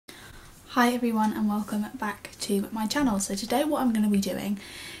Hi everyone and welcome back to my channel. So today what I'm going to be doing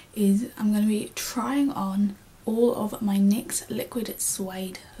is I'm going to be trying on all of my NYX Liquid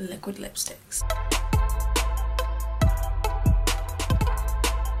Suede liquid lipsticks.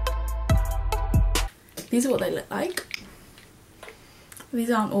 These are what they look like.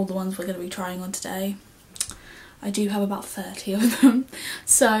 These aren't all the ones we're going to be trying on today. I do have about 30 of them.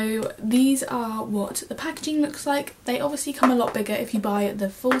 So these are what the packaging looks like. They obviously come a lot bigger if you buy the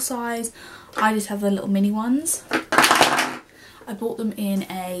full size. I just have the little mini ones. I bought them in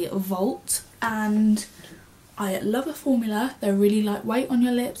a Vault and I love the formula. They're really lightweight on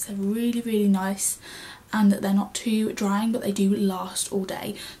your lips. They're really nice and they're not too drying, but they do last all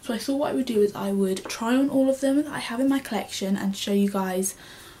day. So I thought what I would do is I would try on all of them that I have in my collection and show you guys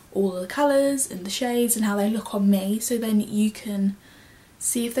all the colours and the shades and how they look on me, so then you can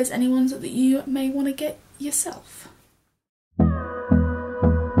see if there's any ones that you may want to get yourself.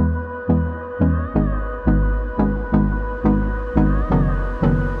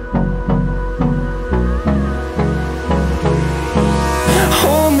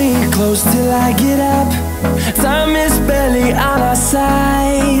 Hold me close till I get up. Time is barely on our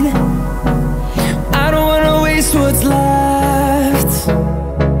side. I don't wanna waste what's left.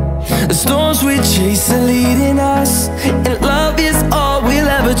 The storms we chase are leading us, and love is all we'll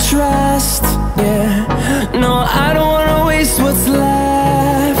ever trust. Yeah, no, I don't wanna waste what's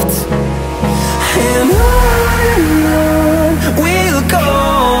left. And on we'll go,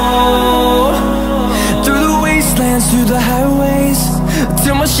 through the wastelands, through the highways,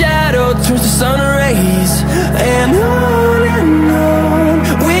 till my shadow turns to sun rays. And on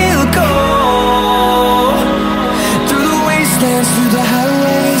we'll go, through the wastelands, through the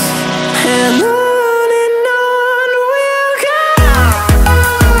highways, and on we'll go.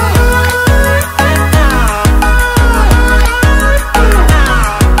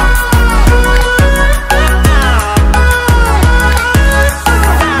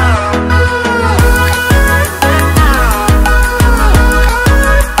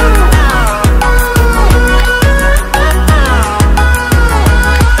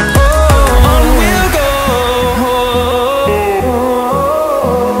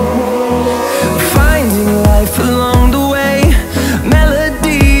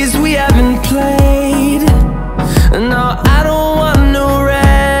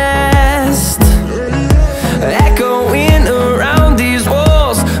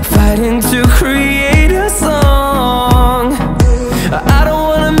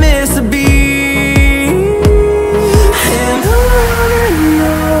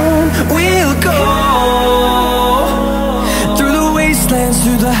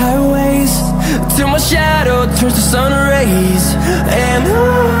 Through the highways, till my shadow turns to sun rays. And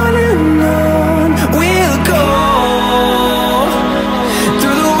on we'll go,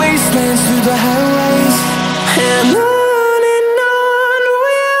 through the wastelands, through the highways, and on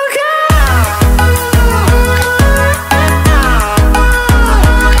we'll go.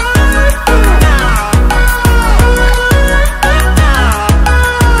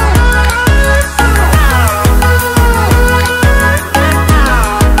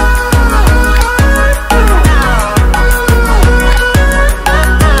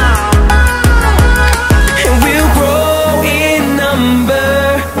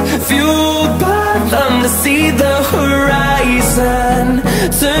 See the horizon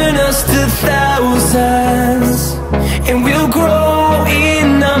turn us to thousands, and we'll grow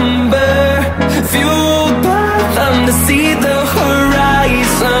in number, fueled by them to see the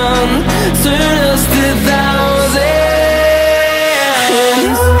horizon turn us to thousands.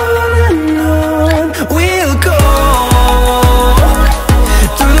 And on we'll go,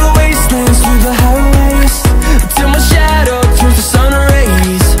 through the wastelands, through the highways, till my shadow turns to sun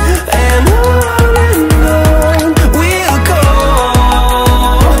rays. And on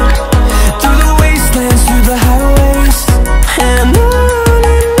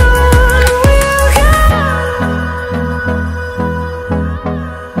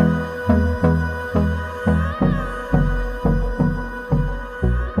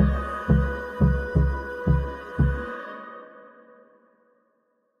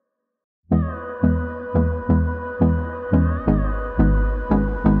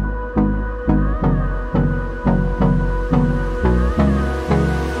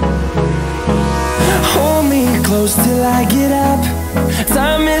close till I get up.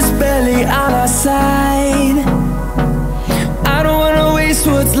 Time is barely on our side. I don't wanna waste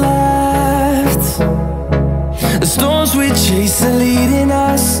what's left. The storms we chase are leading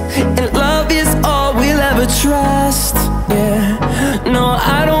us, and love is all we'll ever trust. Yeah, no,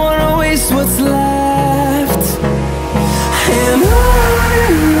 I don't wanna waste what's left. And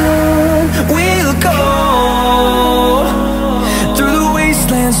on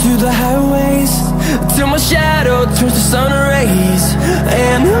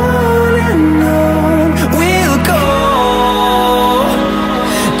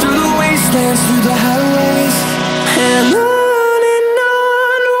through the highways, and on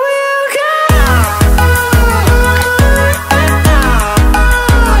we'll go.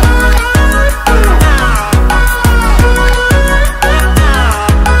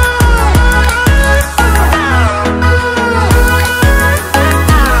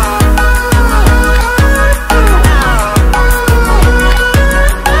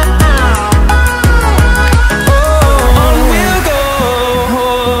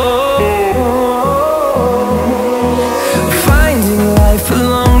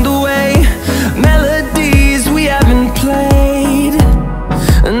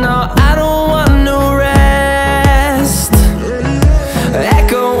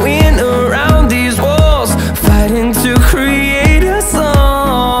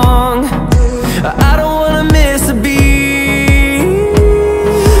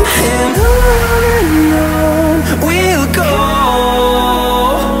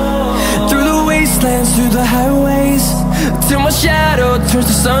 Through the highways, till my shadow turns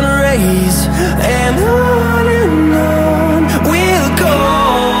to sun rays, and on we'll go.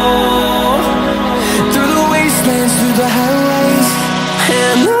 Through the wastelands, through the highways,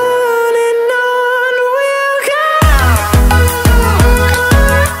 and on we'll go.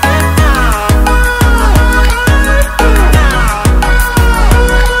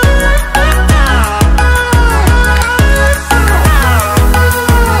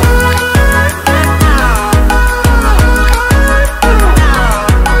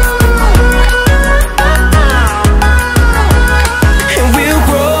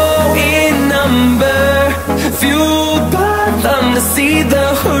 See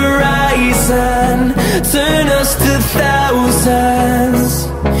the horizon turn us to thousands,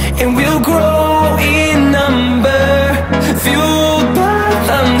 and we'll grow in number, fueled by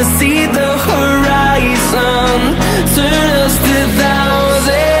them to see the horizon turn us to thousands,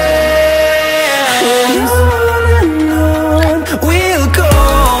 and on we'll go.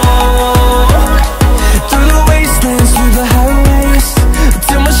 Through the wastelands, through the highways,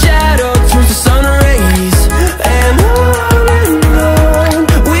 till my shadow turns to sun rays, and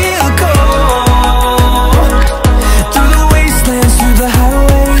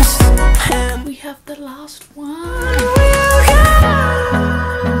the last one.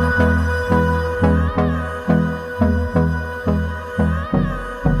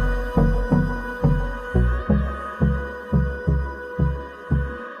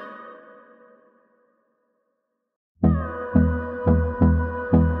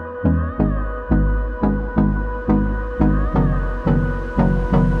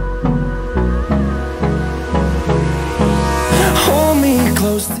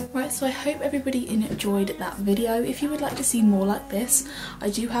 Right, so I hope everybody enjoyed that video. If you would like to see more like this, I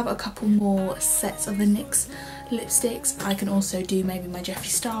do have a couple more sets of the NYX lipsticks. I can also do maybe my Jeffree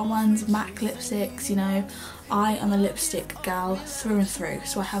Star ones, MAC lipsticks, you know. I am a lipstick gal through and through,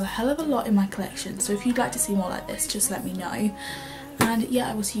 so I have a hell of a lot in my collection. So if you'd like to see more like this, just let me know. And yeah,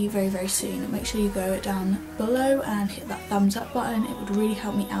 I will see you very, very soon. Make sure you go down below and hit that thumbs up button. It would really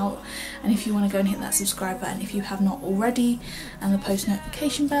help me out. And if you want to go and hit that subscribe button if you have not already, and the post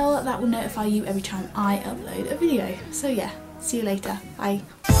notification bell, that will notify you every time I upload a video. So yeah, see you later. Bye.